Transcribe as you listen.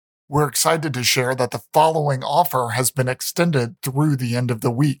We're excited to share that the following offer has been extended through the end of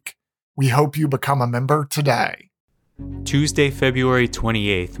the week. We hope you become a member today. Tuesday, February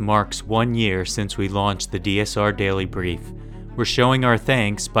 28th marks 1 year since we launched the DSR Daily Brief. We're showing our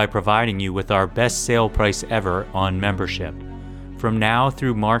thanks by providing you with our best sale price ever on membership. From now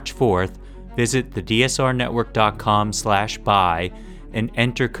through March 4th, visit thedsrnetwork.com/buy and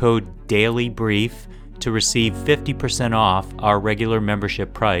enter code DAILYBRIEF to receive 50% off our regular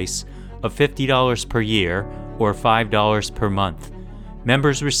membership price of $50 per year or $5 per month.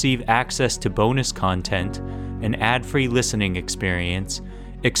 Members receive access to bonus content, an ad-free listening experience,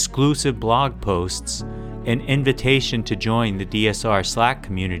 exclusive blog posts, an invitation to join the DSR Slack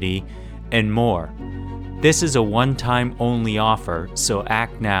community, and more. This is a one-time only offer, so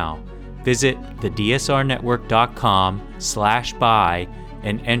act now. Visit thedsrnetwork.com/buy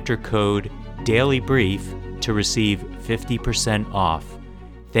and enter code DAILYBRIEF to receive 50% off.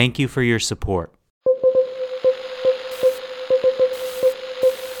 Thank you for your support.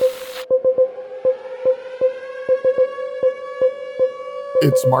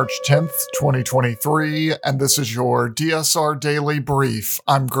 It's March 10th, 2023, and this is your DSR Daily Brief.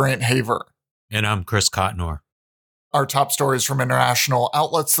 I'm Grant Haver. And I'm Chris Cotnor. Our top stories from international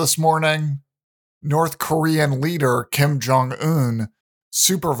outlets this morning. North Korean leader Kim Jong-un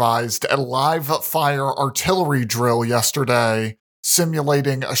supervised a live-fire artillery drill yesterday,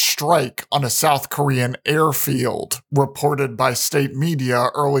 simulating a strike on a South Korean airfield, reported by state media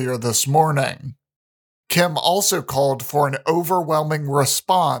earlier this morning. Kim also called for an overwhelming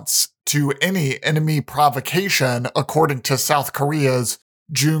response to any enemy provocation, according to South Korea's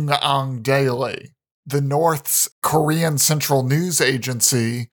Jungang Daily. The North's Korean Central News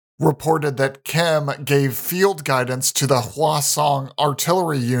Agency reported that Kim gave field guidance to the Hwasong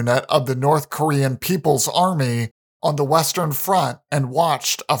Artillery Unit of the North Korean People's Army on the Western Front and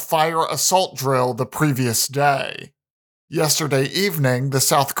watched a fire assault drill the previous day. Yesterday evening, the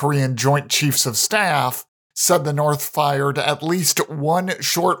South Korean Joint Chiefs of Staff said the North fired at least one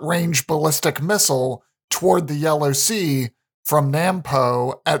short-range ballistic missile toward the Yellow Sea from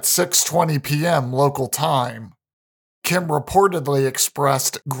Nampo at 6:20 p.m. local time. Kim reportedly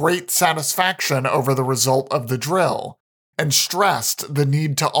expressed great satisfaction over the result of the drill and stressed the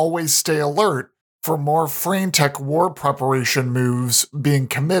need to always stay alert for more frantic war preparation moves being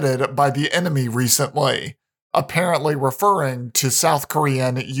committed by the enemy recently, apparently referring to South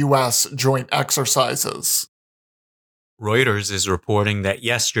Korean-U.S. joint exercises. Reuters is reporting that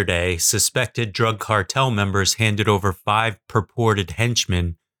yesterday, suspected drug cartel members handed over 5 purported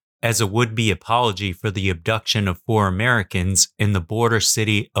henchmen as a would-be apology for the abduction of 4 Americans in the border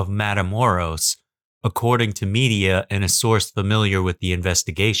city of Matamoros, according to media and a source familiar with the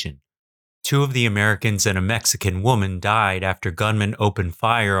investigation. 2 of the Americans and a Mexican woman died after gunmen opened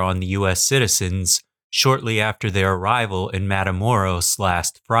fire on the U.S. citizens shortly after their arrival in Matamoros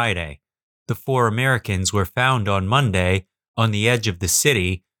last Friday. The 4 Americans were found on Monday on the edge of the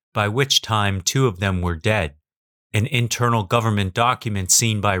city, by which time 2 of them were dead. An internal government document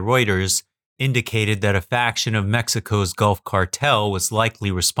seen by Reuters indicated that a faction of Mexico's Gulf Cartel was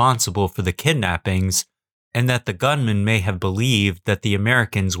likely responsible for the kidnappings, and that the gunmen may have believed that the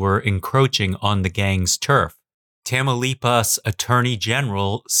Americans were encroaching on the gang's turf. Tamaulipas Attorney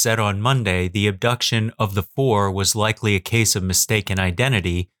General said on Monday the abduction of the 4 was likely a case of mistaken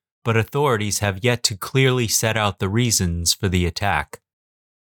identity, but authorities have yet to clearly set out the reasons for the attack.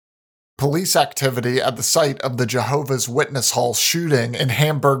 Police activity at the site of the Jehovah's Witness Hall shooting in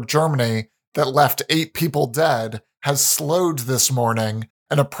Hamburg, Germany, that left 8 people dead has slowed this morning,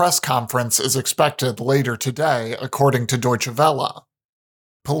 and a press conference is expected later today, according to Deutsche Welle.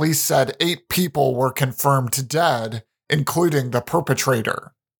 Police said 8 people were confirmed dead, including the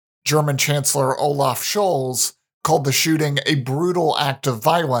perpetrator. German Chancellor Olaf Scholz called the shooting a brutal act of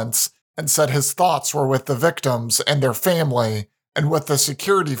violence and said his thoughts were with the victims and their family and with the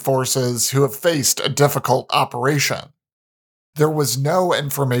security forces who have faced a difficult operation. There was no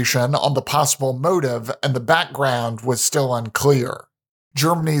information on the possible motive, and the background was still unclear.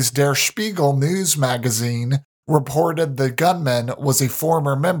 Germany's Der Spiegel news magazine reported the gunman was a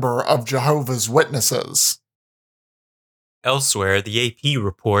former member of Jehovah's Witnesses. Elsewhere, the AP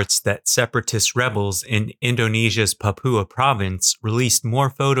reports that separatist rebels in Indonesia's Papua province released more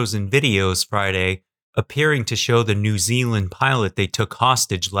photos and videos Friday appearing to show the New Zealand pilot they took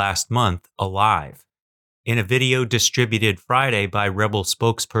hostage last month alive. In a video distributed Friday by rebel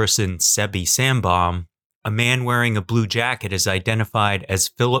spokesperson Sebi Sambom, a man wearing a blue jacket is identified as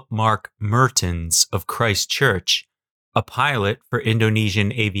Philip Mark Mertens of Christchurch, a pilot for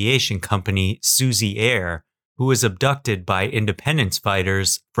Indonesian aviation company Suzy Air, who was abducted by independence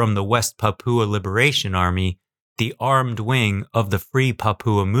fighters from the West Papua Liberation Army, the armed wing of the Free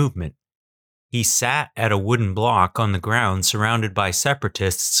Papua movement. He sat at a wooden block on the ground surrounded by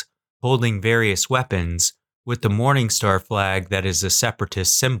separatists holding various weapons with the Morningstar flag that is a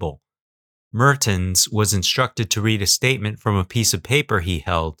separatist symbol. Mertens was instructed to read a statement from a piece of paper he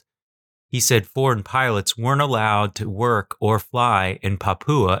held. He said foreign pilots weren't allowed to work or fly in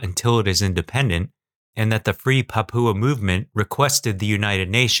Papua until it is independent, and that the Free Papua movement requested the United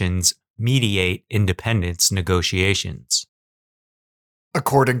Nations mediate independence negotiations.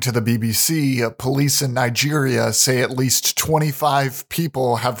 According to the BBC, police in Nigeria say at least 25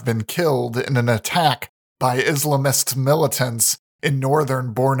 people have been killed in an attack by Islamist militants in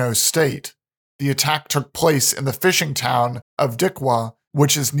northern Borno State. The attack took place in the fishing town of Dikwa,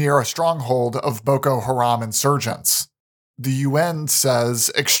 which is near a stronghold of Boko Haram insurgents. The UN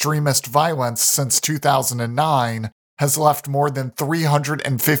says extremist violence since 2009 has left more than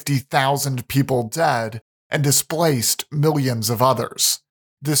 350,000 people dead and displaced millions of others.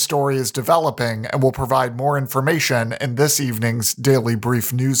 This story is developing and will provide more information in this evening's Daily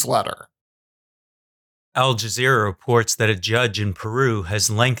Brief newsletter. Al Jazeera reports that a judge in Peru has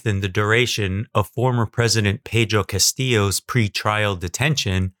lengthened the duration of former President Pedro Castillo's pre-trial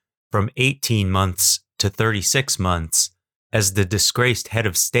detention from 18 months to 36 months, as the disgraced head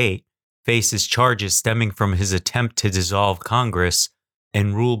of state faces charges stemming from his attempt to dissolve Congress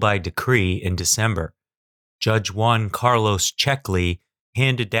and rule by decree in December. Judge Juan Carlos Checkley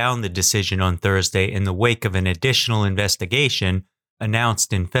handed down the decision on Thursday in the wake of an additional investigation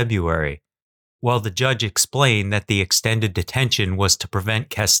announced in February. While the judge explained that the extended detention was to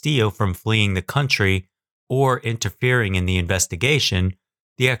prevent Castillo from fleeing the country or interfering in the investigation,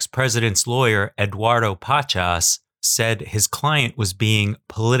 the ex-president's lawyer, Eduardo Pachas, said his client was being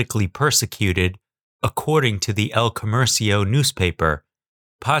politically persecuted, according to the El Comercio newspaper.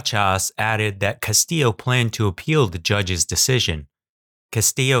 Pachas added that Castillo planned to appeal the judge's decision.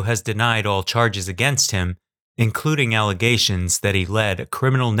 Castillo has denied all charges against him, including allegations that he led a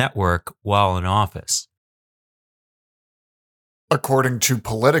criminal network while in office. According to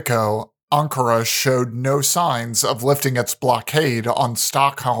Politico, Ankara showed no signs of lifting its blockade on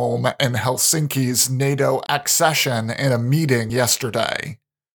Stockholm and Helsinki's NATO accession in a meeting yesterday.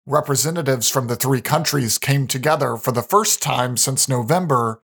 Representatives from the three countries came together for the first time since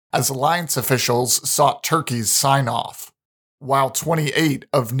November as alliance officials sought Turkey's sign-off. While 28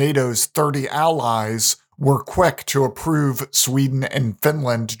 of NATO's 30 allies were quick to approve Sweden and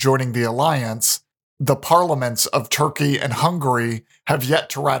Finland joining the alliance, the parliaments of Turkey and Hungary have yet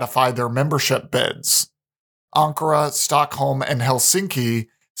to ratify their membership bids. Ankara, Stockholm, and Helsinki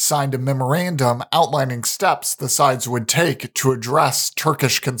signed a memorandum outlining steps the sides would take to address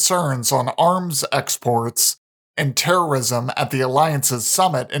Turkish concerns on arms exports and terrorism at the alliance's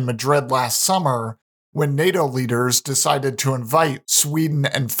summit in Madrid last summer, when NATO leaders decided to invite Sweden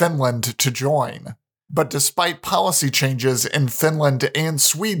and Finland to join. But despite policy changes in Finland and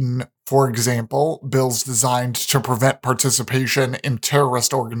Sweden, for example, bills designed to prevent participation in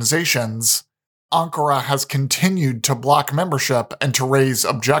terrorist organizations, Ankara has continued to block membership and to raise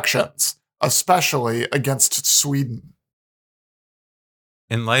objections, especially against Sweden.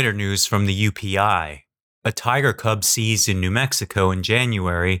 In lighter news from the UPI, a tiger cub seized in New Mexico in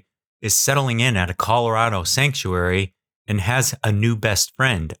January is settling in at a Colorado sanctuary and has a new best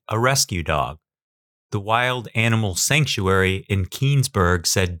friend, a rescue dog. The Wild Animal Sanctuary in Keensburg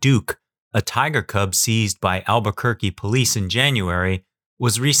said Duke, a tiger cub seized by Albuquerque police in January,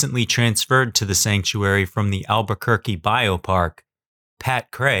 was recently transferred to the sanctuary from the Albuquerque Biopark. Pat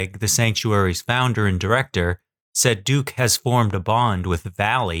Craig, the sanctuary's founder and director, said Duke has formed a bond with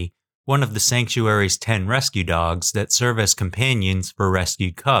Valley, one of the sanctuary's 10 rescue dogs that serve as companions for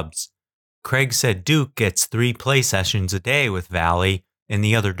rescued cubs. Craig said Duke gets 3 play sessions a day with Valley and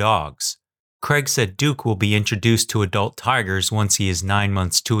the other dogs. Craig said Duke will be introduced to adult tigers once he is 9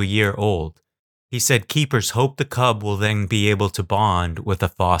 months to a year old. He said keepers hope the cub will then be able to bond with a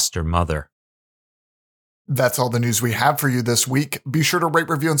foster mother. That's all the news we have for you this week. Be sure to rate,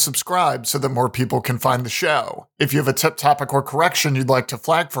 review, and subscribe so that more people can find the show. If you have a tip, topic, or correction you'd like to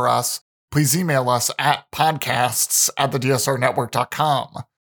flag for us, please email us at podcasts@thedsrnetwork.com.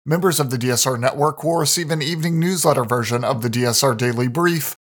 Members of the DSR Network will receive an evening newsletter version of the DSR Daily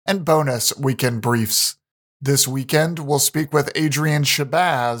Brief and bonus weekend briefs. This weekend, we'll speak with Adrian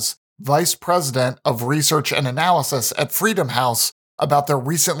Shabazz, Vice President of Research and Analysis at Freedom House, about their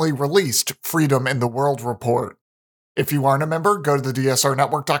recently released Freedom in the World report. If you aren't a member, go to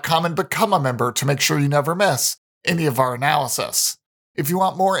thedsrnetwork.com and become a member to make sure you never miss any of our analysis. If you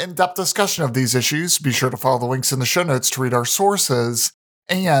want more in-depth discussion of these issues, be sure to follow the links in the show notes to read our sources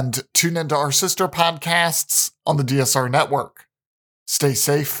and tune into our sister podcasts on the DSR network. Stay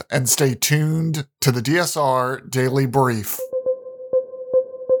safe and stay tuned to the DSR Daily Brief.